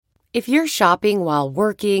If you're shopping while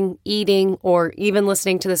working, eating, or even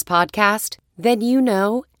listening to this podcast, then you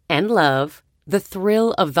know and love the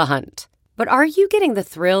thrill of the hunt. But are you getting the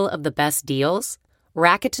thrill of the best deals?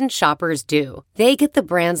 Rakuten shoppers do. They get the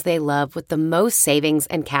brands they love with the most savings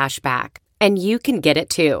and cash back. And you can get it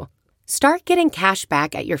too. Start getting cash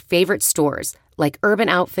back at your favorite stores like Urban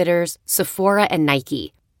Outfitters, Sephora, and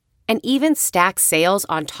Nike. And even stack sales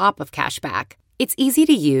on top of cash back. It's easy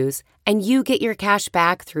to use, and you get your cash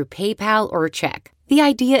back through PayPal or check. The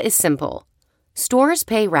idea is simple. Stores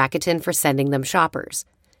pay Rakuten for sending them shoppers,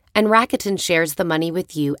 and Rakuten shares the money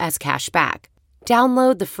with you as cash back.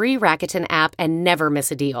 Download the free Rakuten app and never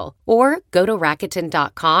miss a deal. Or go to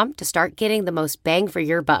Rakuten.com to start getting the most bang for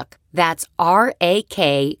your buck. That's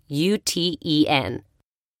RAKUTEN.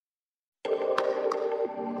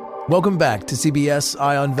 Welcome back to CBS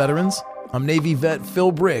Eye on Veterans. I'm Navy vet Phil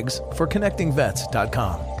Briggs for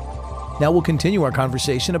ConnectingVets.com. Now we'll continue our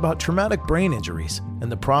conversation about traumatic brain injuries and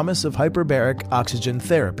the promise of hyperbaric oxygen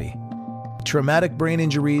therapy. Traumatic brain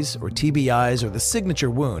injuries, or TBIs, are the signature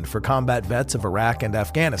wound for combat vets of Iraq and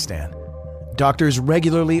Afghanistan. Doctors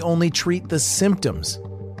regularly only treat the symptoms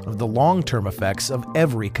of the long-term effects of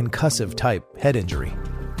every concussive-type head injury.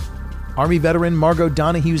 Army veteran Margot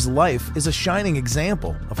Donohue's life is a shining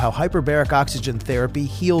example of how hyperbaric oxygen therapy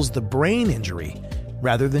heals the brain injury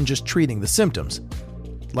rather than just treating the symptoms.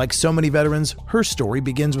 Like so many veterans, her story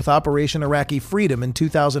begins with Operation Iraqi Freedom in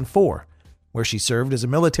 2004, where she served as a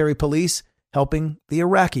military police helping the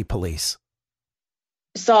Iraqi police.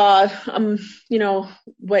 Saw,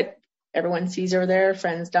 what everyone sees over there,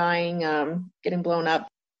 friends dying, getting blown up,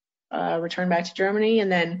 returned back to Germany,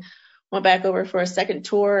 and then went back over for a second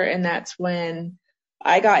tour, and that's when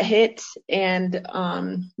I got hit, and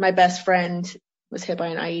my best friend was hit by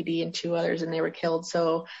an IED and two others, and they were killed.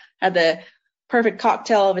 So had the perfect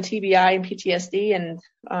cocktail of a TBI and PTSD,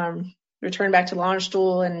 and returned back to launch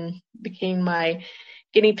school and became my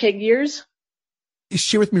guinea pig years.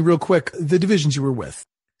 Share with me real quick the divisions you were with.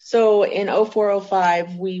 So in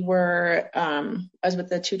 0405, we were, I was with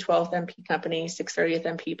the 212th MP Company, 630th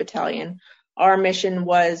MP Battalion. Our mission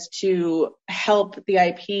was to help the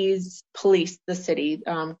IPs police the city,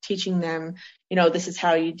 teaching them, this is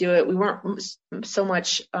how you do it. We weren't so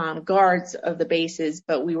much guards of the bases,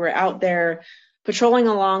 but we were out there patrolling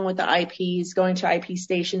along with the IPs, going to IP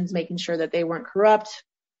stations, making sure that they weren't corrupt,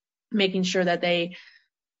 making sure that they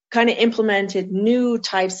kind of implemented new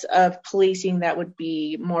types of policing that would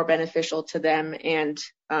be more beneficial to them. And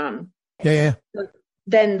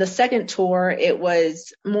then the second tour, it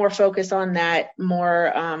was more focused on that,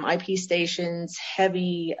 more IP stations,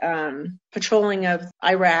 heavy patrolling of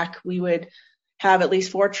Iraq. We would have at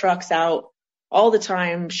least 4 trucks out all the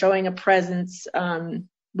time, showing a presence.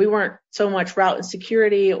 We weren't so much route and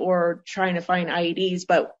security or trying to find IEDs,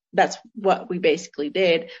 but that's what we basically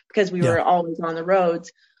did because we were always on the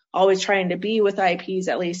roads, always trying to be with IPs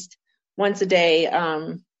at least once a day.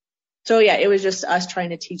 It was just us trying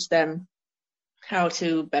to teach them how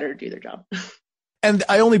to better do their job. And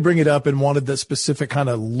I only bring it up and wanted the specific kind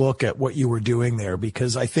of look at what you were doing there,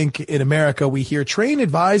 because I think in America we hear train,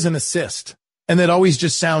 advise, and assist. And that always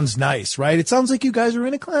just sounds nice, right? It sounds like you guys are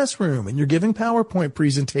in a classroom and you're giving PowerPoint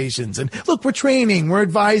presentations and look, we're training, we're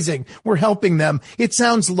advising, we're helping them. It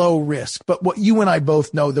sounds low risk, but what you and I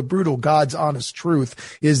both know, the brutal God's honest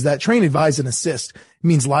truth is that train, advise, and assist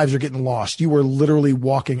means lives are getting lost. You were literally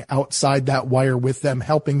walking outside that wire with them,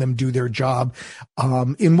 helping them do their job.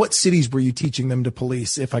 In what cities were you teaching them to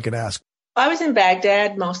police, if I could ask? I was in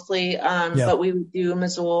Baghdad mostly, but we would do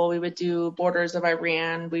Mosul, we would do borders of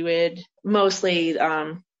Iran, we would mostly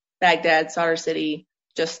Baghdad, Sadr City,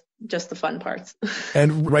 just the fun parts.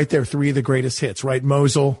 And right there, 3 of the greatest hits, right?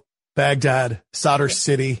 Mosul, Baghdad, Sadr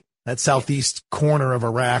City, that southeast corner of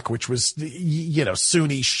Iraq, which was,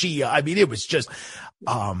 Sunni, Shia. I mean, it was just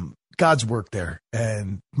God's work there.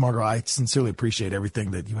 And Margot, I sincerely appreciate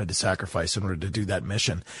everything that you had to sacrifice in order to do that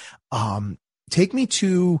mission. Take me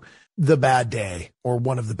to the bad day, or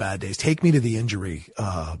one of the bad days. Take me to the injury,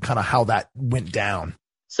 kind of how that went down.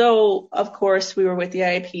 So, of course, we were with the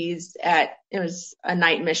IPs it was a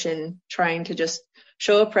night mission, trying to just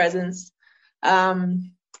show a presence. The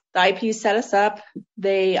IPs set us up.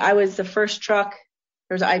 I was the first truck.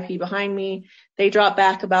 There was an IP behind me. They dropped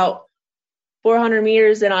back about 400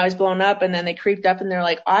 meters and I was blown up, and then they creeped up and they're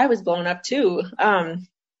like, I was blown up too.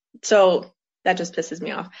 So that just pisses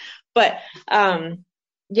me off. But,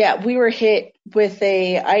 we were hit with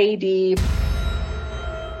a IED.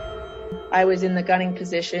 I was in the gunning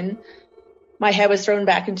position. My head was thrown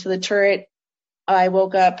back into the turret. I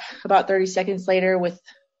woke up about 30 seconds later with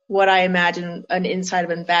what I imagine an inside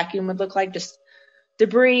of a vacuum would look like, just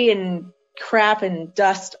debris and crap and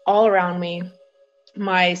dust all around me.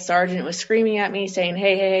 My sergeant was screaming at me saying,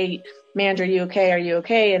 hey, Mand, are you okay? Are you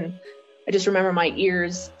okay? And I just remember my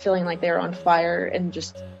ears feeling like they were on fire, and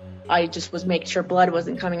I just was making sure blood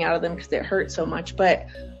wasn't coming out of them because it hurt so much. But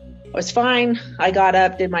I was fine. I got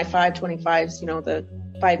up, did my 525s, the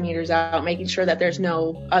 5 meters out, making sure that there's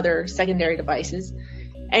no other secondary devices,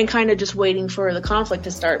 and kind of just waiting for the conflict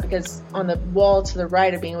to start, because on the wall to the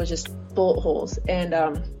right of me was just bullet holes. And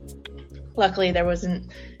luckily there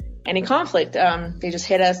wasn't any conflict. They just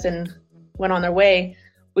hit us and went on their way.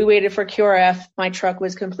 We waited for QRF. My truck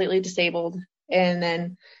was completely disabled. And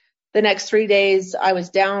then the next 3 days I was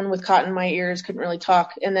down with cotton in my ears, couldn't really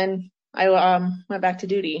talk. And then I went back to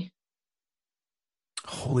duty.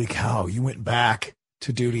 Holy cow, you went back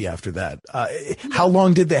to duty after that. How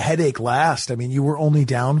long did the headache last? I mean, you were only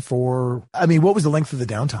down for, what was the length of the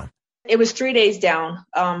downtime? It was 3 days down,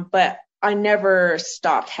 but I never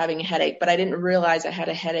stopped having a headache, but I didn't realize I had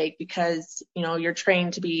a headache because, you're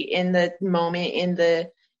trained to be in the moment, in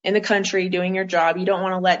the country, doing your job. You don't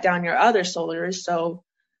want to let down your other soldiers. So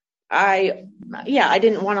I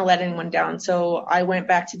didn't want to let anyone down. So I went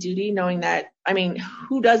back to duty knowing that,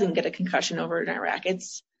 who doesn't get a concussion over in Iraq?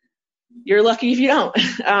 You're lucky if you don't.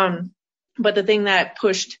 But the thing that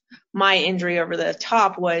pushed my injury over the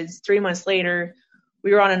top was 3 months later,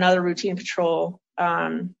 we were on another routine patrol.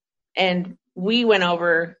 And we went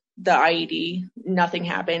over the IED. Nothing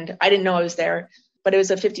happened. I didn't know I was there, but it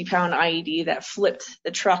was a 50-pound IED that flipped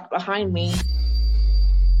the truck behind me,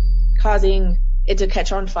 causing it to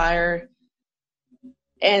catch on fire.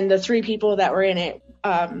 And the 3 people that were in it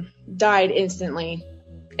died instantly.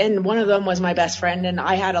 And one of them was my best friend. And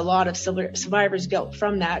I had a lot of survivor's guilt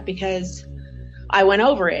from that, because I went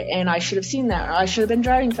over it and I should have seen that. I should have been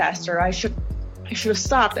driving faster. I should have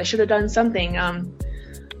stopped. I should have done something.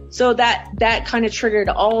 So that kind of triggered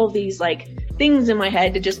all of these things in my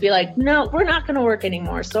head to just be like, no, we're not going to work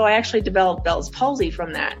anymore. So I actually developed Bell's palsy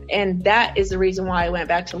from that. And that is the reason why I went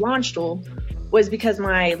back to launch stool, was because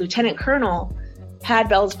my lieutenant colonel had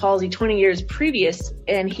Bell's palsy 20 years previous,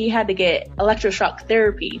 and he had to get electroshock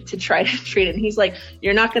therapy to try to treat it. And he's like,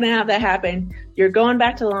 you're not going to have that happen. You're going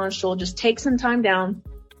back to launch stool. Just take some time down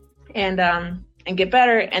and get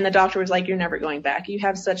better. And the doctor was like, you're never going back. You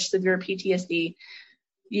have such severe PTSD.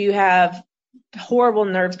 You have horrible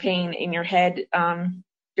nerve pain in your head.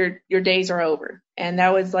 Your days are over. And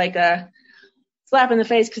that was like a slap in the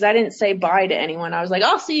face, because I didn't say bye to anyone. I was like,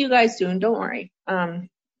 I'll see you guys soon. Don't worry. I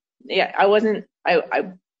wasn't,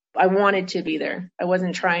 I wanted to be there. I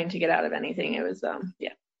wasn't trying to get out of anything. It was,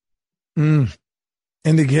 And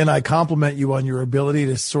again, I compliment you on your ability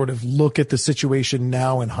to sort of look at the situation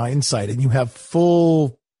now in hindsight, and you have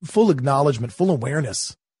full acknowledgement, full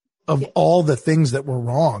awareness of all the things that were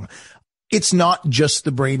wrong. It's not just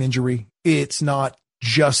the brain injury. It's not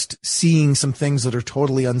just seeing some things that are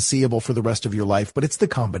totally unseeable for the rest of your life, but it's the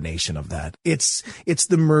combination of that. It's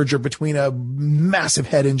the merger between a massive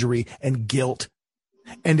head injury and guilt.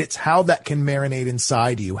 And it's how that can marinate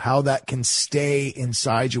inside you, how that can stay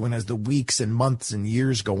inside you. And as the weeks and months and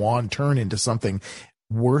years go on, turn into something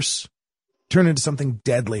worse, turn into something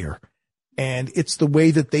deadlier. And it's the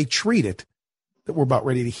way that they treat it that we're about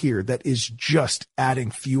ready to hear that is just adding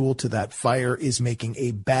fuel to that fire, is making a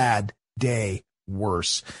bad day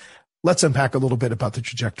worse. Let's unpack a little bit about the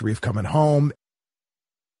trajectory of coming home.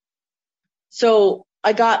 So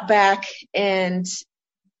I got back, and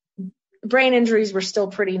brain injuries were still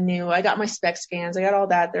pretty new. I got my SPECT scans. I got all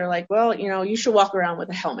that. They're like, well, you should walk around with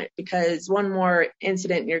a helmet, because one more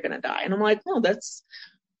incident and you're going to die. And I'm like, no, that's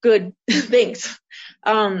good. Thanks.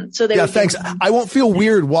 So they thanks. I won't feel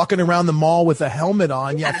weird walking around the mall with a helmet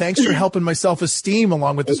on. Yeah. Thanks for helping my self-esteem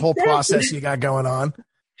along with this whole process you got going on.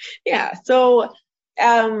 Yeah. So,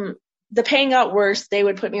 the pain got worse. They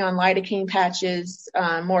would put me on lidocaine patches,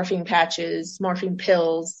 morphine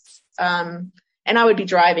pills. And I would be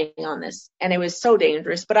driving on this, and it was so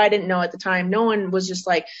dangerous, but I didn't know at the time. No one was just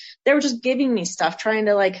they were just giving me stuff, trying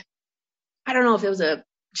to I don't know if it was a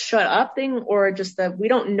shut up thing or just that we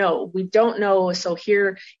don't know. So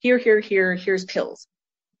here's pills.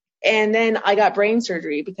 And then I got brain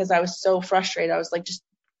surgery because I was so frustrated. I was like,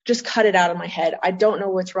 just cut it out of my head. I don't know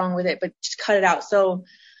what's wrong with it, but just cut it out. So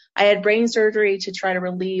I had brain surgery to try to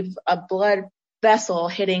relieve a blood vessel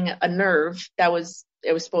hitting a nerve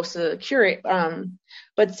it was supposed to cure it.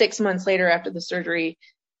 But 6 months later after the surgery,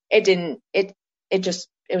 it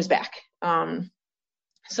was back.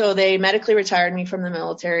 So they medically retired me from the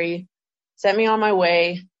military, sent me on my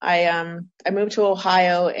way. I moved to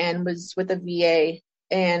Ohio and was with the VA,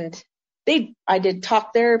 and I did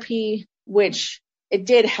talk therapy, which it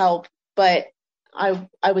did help, but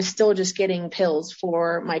I was still just getting pills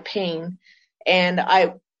for my pain. And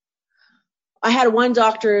I had one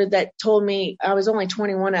doctor that told me, I was only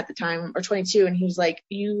 21 at the time, or 22. And he was like,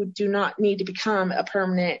 you do not need to become a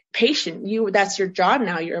permanent patient. That's your job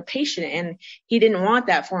now. You're a patient. And he didn't want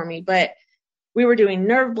that for me, but we were doing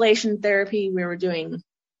nerve ablation therapy. We were doing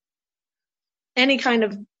any kind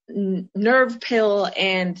of nerve pill.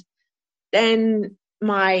 And then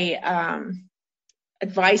my,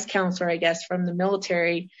 advice counselor, I guess, from the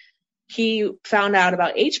military, he found out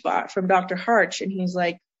about HBOT from Dr. Harch. And he's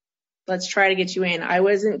like, let's try to get you in. I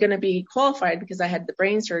wasn't going to be qualified because I had the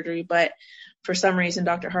brain surgery, but for some reason,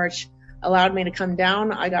 Dr. Harch allowed me to come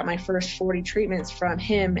down. I got my first 40 treatments from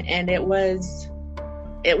him, and it was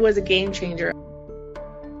a game changer.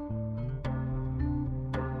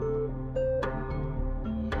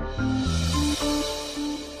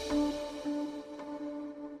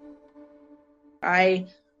 I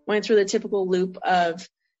went through the typical loop of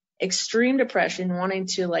extreme depression, wanting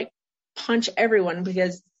to like punch everyone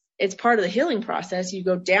because it's part of the healing process. You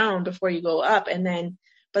go down before you go up. And then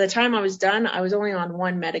by the time I was done, I was only on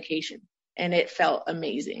one medication and it felt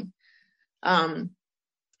amazing. And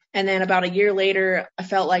then about a year later, I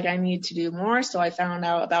felt like I needed to do more. So I found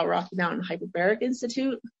out about Rocky Mountain Hyperbaric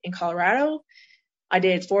Institute in Colorado. I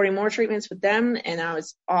did 40 more treatments with them and I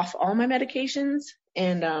was off all my medications.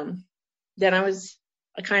 And then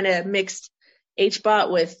I kind of mixed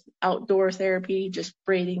HBOT with outdoor therapy, just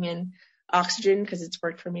breathing in oxygen because it's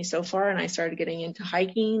worked for me so far. And I started getting into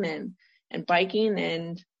hiking and biking.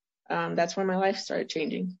 And that's when my life started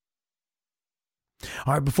changing.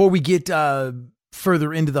 All right. Before we get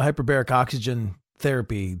further into the hyperbaric oxygen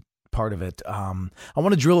therapy part of it, I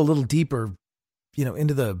want to drill a little deeper,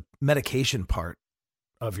 into the medication part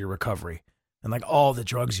of your recovery and like all the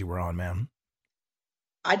drugs you were on, man.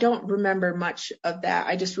 I don't remember much of that.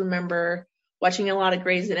 I just remember watching a lot of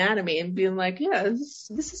Grey's Anatomy and being like, yeah,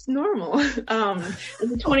 this is normal. As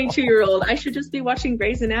a 22-year-old, I should just be watching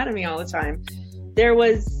Grey's Anatomy all the time. It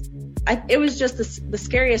was just the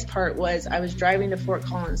scariest part was I was driving to Fort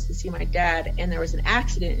Collins to see my dad and there was an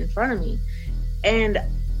accident in front of me. And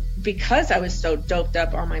because I was so doped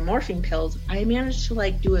up on my morphine pills, I managed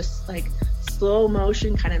to do a slow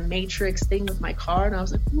motion kind of Matrix thing with my car. And I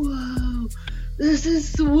was like, whoa, this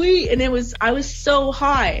is sweet. And I was so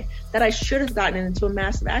high that I should have gotten into a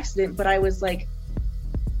massive accident, but I was like,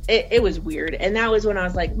 it was weird. And that was when I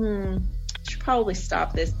was like, I should probably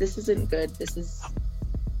stop this. This isn't good.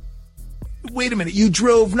 Wait a minute. You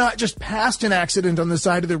drove not just past an accident on the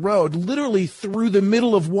side of the road, literally through the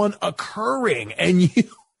middle of one occurring. And you,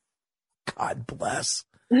 God bless.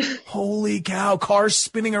 Holy cow, cars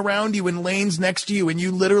spinning around you in lanes next to you, and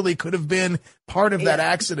you literally could have been part of that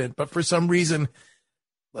accident, but for some reason,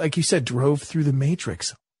 like you said, drove through the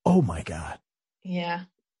Matrix. Oh my God. Yeah.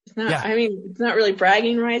 It's not really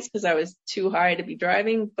bragging rights because I was too high to be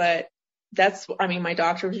driving, but my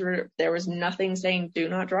doctors there was nothing saying do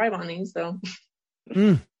not drive on these, so.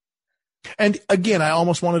 And again, I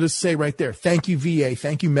almost wanted to say right there, thank you, VA.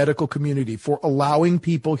 Thank you, medical community, for allowing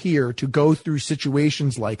people here to go through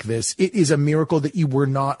situations like this. It is a miracle that you were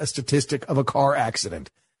not a statistic of a car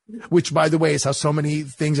accident, which, by the way, is how so many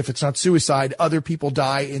things, if it's not suicide, other people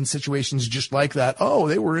die in situations just like that. Oh,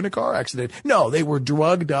 they were in a car accident. No, they were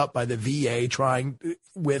drugged up by the VA trying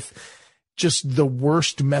with just the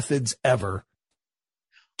worst methods ever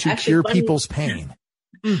to cure people's pain.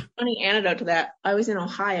 Funny anecdote to that. I was in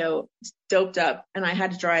Ohio, doped up, and I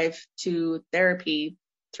had to drive to therapy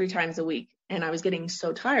 3 times a week. And I was getting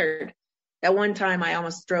so tired that one time I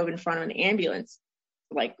almost drove in front of an ambulance,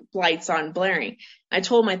 like lights on blaring. I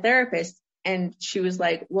told my therapist and she was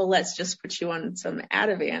like, well, let's just put you on some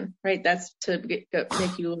Ativan, right? That's to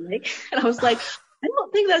make you awake. And I was like, I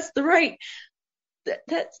don't think that's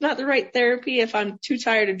that's not the right therapy. If I'm too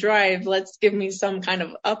tired to drive, let's give me some kind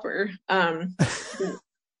of upper.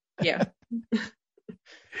 Yeah.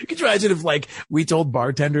 Could you imagine if we told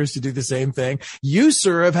bartenders to do the same thing? You,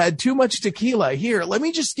 sir, have had too much tequila. Here, let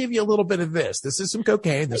me just give you a little bit of this. This is some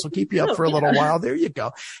cocaine. This will keep you up for a little while. There you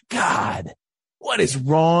go. God, what is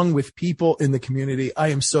wrong with people in the community? I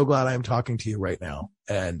am so glad I am talking to you right now.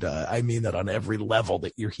 And I mean that on every level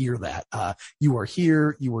that you hear that. You are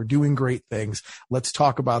here. You are doing great things. Let's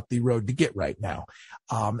talk about the road to get right now.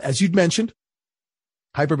 As you'd mentioned,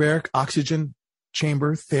 hyperbaric oxygen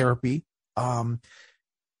chamber therapy.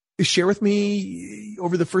 Share with me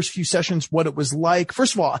over the first few sessions what it was like.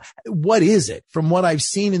 First of all, what is it? From what I've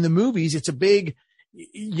seen in the movies, it's a big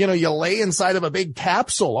you lay inside of a big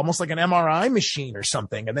capsule, almost like an MRI machine or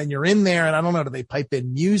something. And then you're in there, and I don't know, do they pipe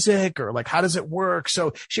in music, or like, how does it work?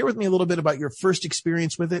 So share with me a little bit about your first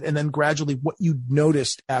experience with it, and then gradually what you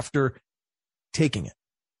noticed after taking it.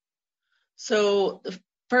 So the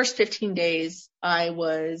first 15 days,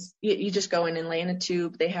 you just go in and lay in a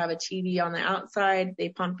tube. They have a TV on the outside. They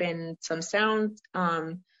pump in some sound.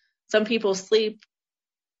 Some people sleep.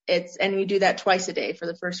 And you do that twice a day for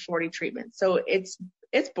the first 40 treatments. So it's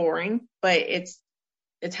boring, but it's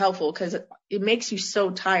helpful because it makes you so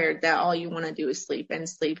tired that all you want to do is sleep, and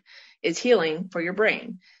sleep is healing for your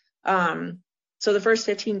brain. So the first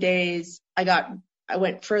 15 days, I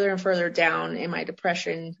went further and further down in my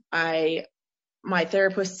depression. My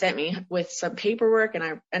therapist sent me with some paperwork, and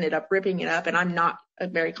I ended up ripping it up, and I'm not a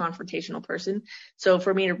very confrontational person. So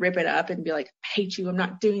for me to rip it up and be like, I hate you, I'm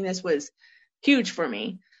not doing this, was huge for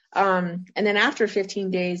me. And then after 15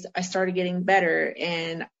 days, I started getting better,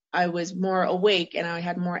 and I was more awake, and I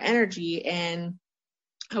had more energy, and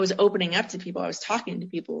I was opening up to people. I was talking to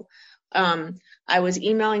people. I was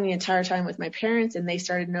emailing the entire time with my parents, and they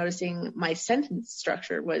started noticing my sentence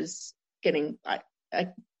structure was getting,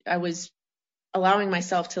 I was allowing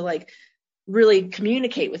myself to like really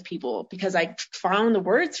communicate with people because I found the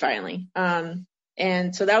words finally.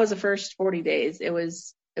 And so that was the first 40 days. It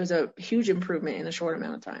was a huge improvement in a short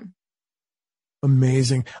amount of time.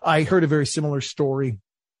 Amazing. I heard a very similar story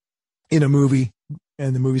in a movie,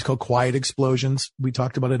 and the movie's called Quiet Explosions. We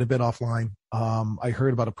talked about it a bit offline. I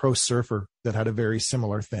heard about a pro surfer that had a very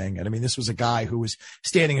similar thing. And I mean, this was a guy who was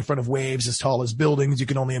standing in front of waves as tall as buildings. You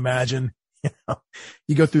can only imagine.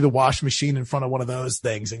 You go through the wash machine in front of one of those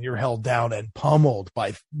things, and you're held down and pummeled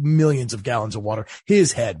by millions of gallons of water.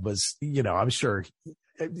 His head was, I'm sure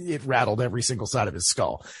it rattled every single side of his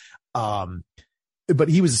skull. But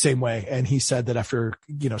he was the same way. And he said that after,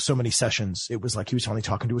 so many sessions, it was like he was finally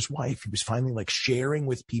talking to his wife. He was finally like sharing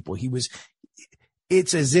with people.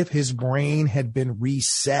 It's as if his brain had been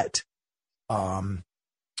reset.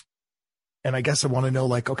 And I guess I want to know,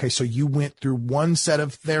 like, okay, so you went through one set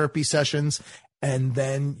of therapy sessions, and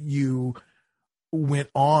then you went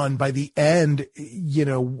on. By the end,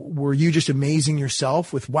 were you just amazing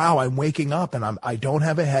yourself with, wow, I'm waking up and I don't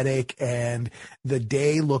have a headache, and the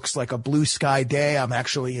day looks like a blue sky day. I'm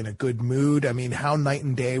actually in a good mood. I mean, how night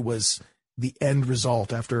and day was the end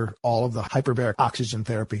result after all of the hyperbaric oxygen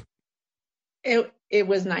therapy? It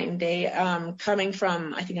was night and day. Coming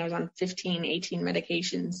from, I think I was on 15, 18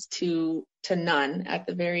 medications to none at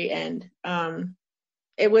the very end.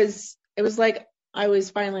 It was like I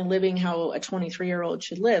was finally living how a 23-year-old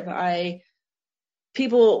should live.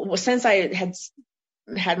 Since I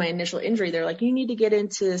had my initial injury, they're like, you need to get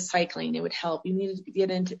into cycling. It would help. You need to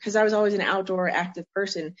get into, because I was always an outdoor active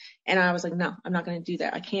person. And I was like, no, I'm not going to do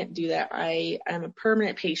that. I can't do that. I'm a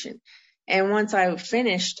permanent patient. And once I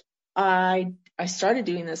finished, I started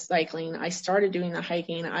doing the cycling. I started doing the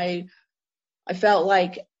hiking. I felt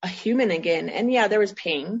like a human again. And yeah, there was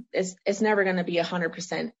pain. It's never going to be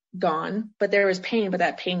 100% gone, but there was pain, but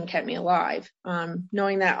that pain kept me alive.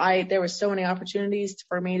 Knowing that there was so many opportunities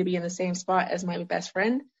for me to be in the same spot as my best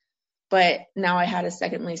friend, but now I had a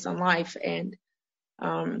second lease on life. And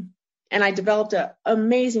I developed an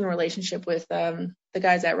amazing relationship with, the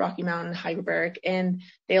guys at Rocky Mountain Hyperbaric, and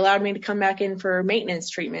they allowed me to come back in for maintenance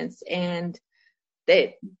treatments, and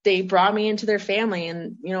they brought me into their family,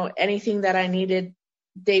 and anything that I needed,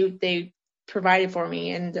 they provided for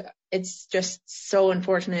me. And it's just so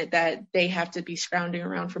unfortunate that they have to be scrounging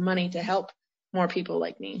around for money to help more people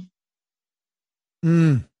like me.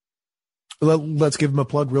 Let's give them a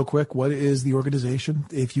plug real quick. What is the organization?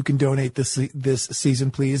 If you can donate this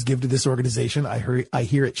season, please give to this organization. I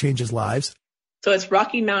hear it changes lives. So it's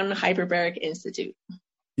Rocky Mountain Hyperbaric Institute.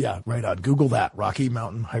 Yeah, right on. Google that, Rocky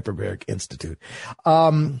Mountain Hyperbaric Institute.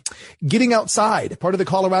 Getting outside, part of the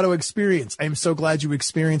Colorado experience. I'm so glad you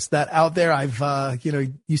experienced that out there. I've,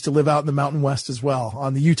 used to live out in the Mountain West as well,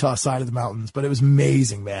 on the Utah side of the mountains, but it was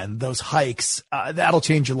amazing, man. Those hikes, that'll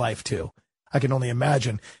change your life too. I can only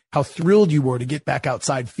imagine how thrilled you were to get back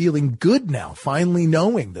outside feeling good now, finally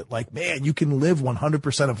knowing that, like, man, you can live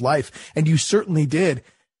 100% of life. And you certainly did.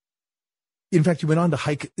 In fact, you went on to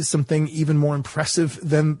hike something even more impressive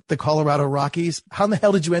than the Colorado Rockies. How in the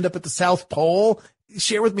hell did you end up at the South Pole?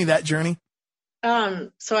 Share with me that journey.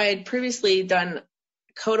 So I had previously done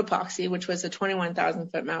Cotopaxi, which was a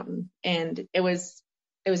 21,000-foot mountain, and it was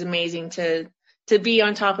amazing to be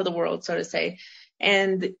on top of the world, so to say.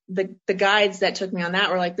 And the guides that took me on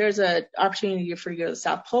that were like, there's an opportunity for you to go to the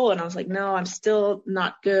South Pole. And I was like, no, I'm still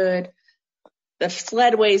not good. The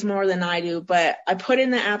sled weighs more than I do, but I put in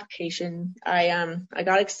the application. I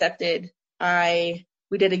got accepted.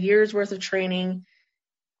 We did a year's worth of training.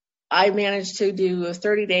 I managed to do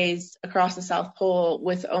 30 days across the South Pole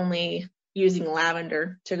with only using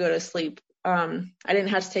lavender to go to sleep. I didn't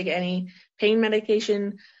have to take any pain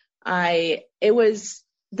medication. It was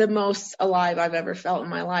the most alive I've ever felt in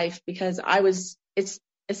my life, because it's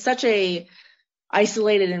such a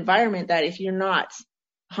isolated environment that if you're not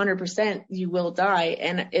 100%, you will die.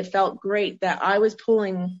 And it felt great that I was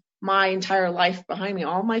pulling my entire life behind me,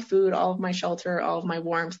 all my food, all of my shelter, all of my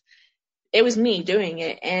warmth. It was me doing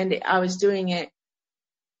it, and I was doing it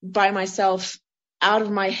by myself, out of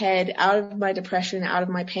my head, out of my depression, out of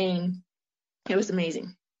my pain. It was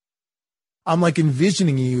amazing. I'm like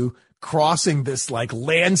envisioning you crossing this like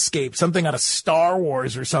landscape, something out of Star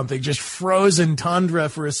Wars or something, just frozen tundra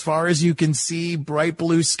for as far as you can see, bright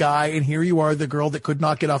blue sky. And here you are, the girl that could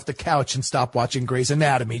not get off the couch and stop watching Grey's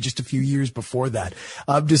Anatomy just a few years before that.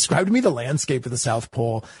 Describe to me the landscape of the South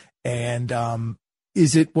Pole. And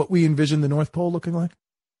is it what we envision the North Pole looking like?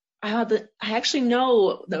 I actually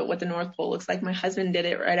know what the North Pole looks like. My husband did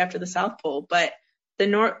it right after the South Pole, but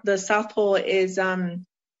the South Pole is,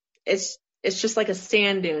 it's just like a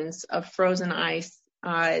sand dunes of frozen ice.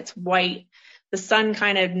 It's white. The sun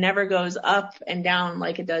kind of never goes up and down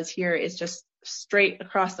like it does here. It's just straight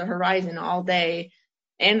across the horizon all day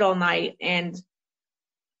and all night. And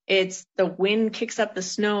the wind kicks up the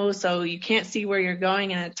snow, so you can't see where you're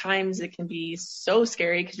going. And at times it can be so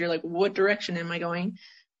scary because you're like, what direction am I going?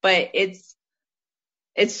 But it's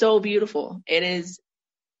so beautiful. It is,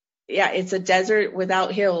 it's a desert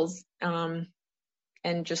without hills, and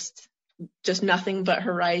just nothing but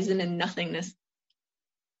horizon and nothingness.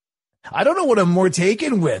 I don't know what I'm more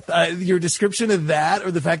taken with, your description of that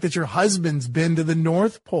or the fact that your husband's been to the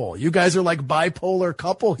North Pole. You guys are like bipolar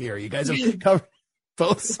couple here. You guys have covered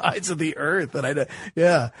both sides of the earth. And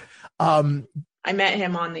I met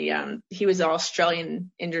him on he was an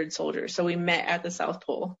Australian injured soldier. So we met at the South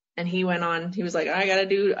Pole, and he was like, I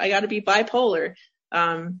gotta be bipolar.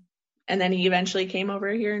 And then he eventually came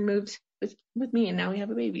over here and moved with me, and now we have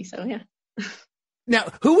a baby. So yeah.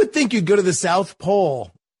 Now, who would think you'd go to the South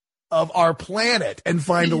Pole of our planet and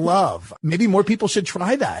find love? Maybe more people should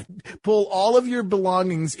try that. Pull all of your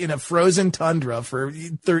belongings in a frozen tundra for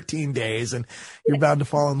 13 days and you're bound to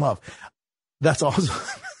fall in love. That's awesome.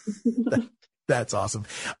 That's awesome.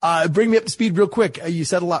 Bring me up to speed real quick. You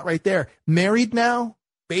said a lot right there. Married now?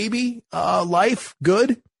 Baby? Life?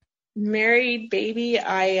 Good? Married, baby.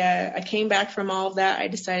 I came back from all of that. I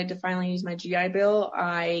decided to finally use my GI Bill.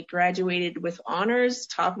 I graduated with honors,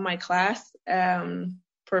 top of my class,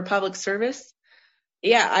 for public service.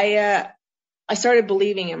 Yeah, I started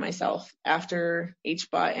believing in myself after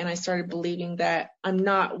HBOT, and I started believing that I'm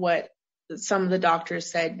not what some of the doctors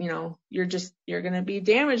said. You're going to be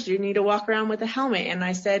damaged. You need to walk around with a helmet. And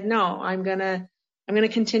I said, no, I'm going to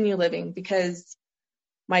continue living because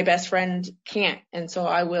my best friend can't. And so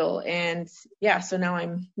I will. And so now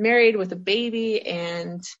I'm married with a baby,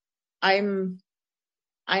 and I'm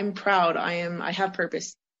proud. I have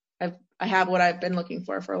purpose. I have what I've been looking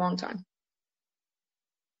for a long time.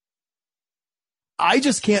 I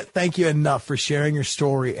just can't thank you enough for sharing your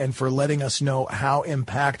story and for letting us know how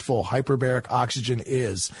impactful hyperbaric oxygen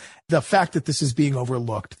is. The fact that this is being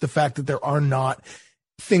overlooked, the fact that there are not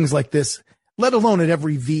things like this, let alone at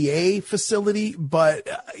every VA facility. But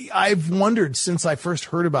I've wondered since I first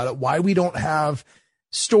heard about it, why we don't have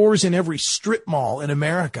stores in every strip mall in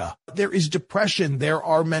America. There is depression. There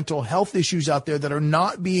are mental health issues out there that are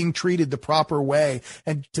not being treated the proper way.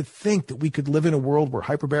 And to think that we could live in a world where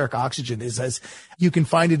hyperbaric oxygen is you can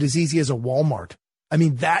find it as easy as a Walmart. I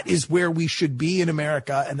mean, that is where we should be in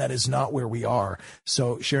America, and that is not where we are.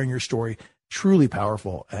 So sharing your story, truly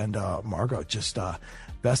powerful. And Margot, just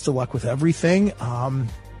best of luck with everything.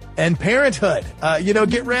 And parenthood,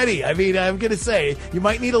 get ready. I mean, I'm going to say you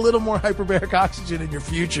might need a little more hyperbaric oxygen in your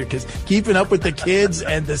future, because keeping up with the kids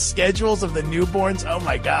and the schedules of the newborns, oh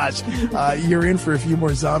my gosh, you're in for a few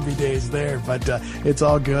more zombie days there, but it's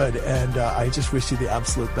all good. And I just wish you the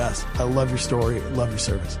absolute best. I love your story. Love your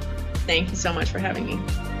service. Thank you so much for having me.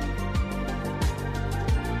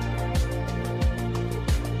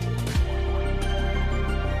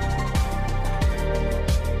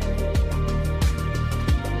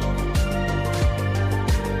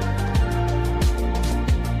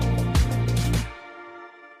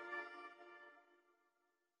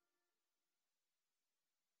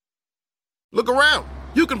 Look around.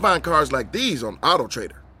 You can find cars like these on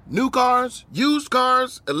AutoTrader. New cars, used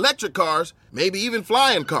cars, electric cars, maybe even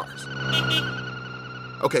flying cars.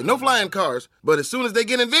 Okay, no flying cars, but as soon as they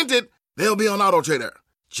get invented, they'll be on AutoTrader.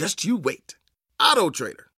 Just you wait. AutoTrader.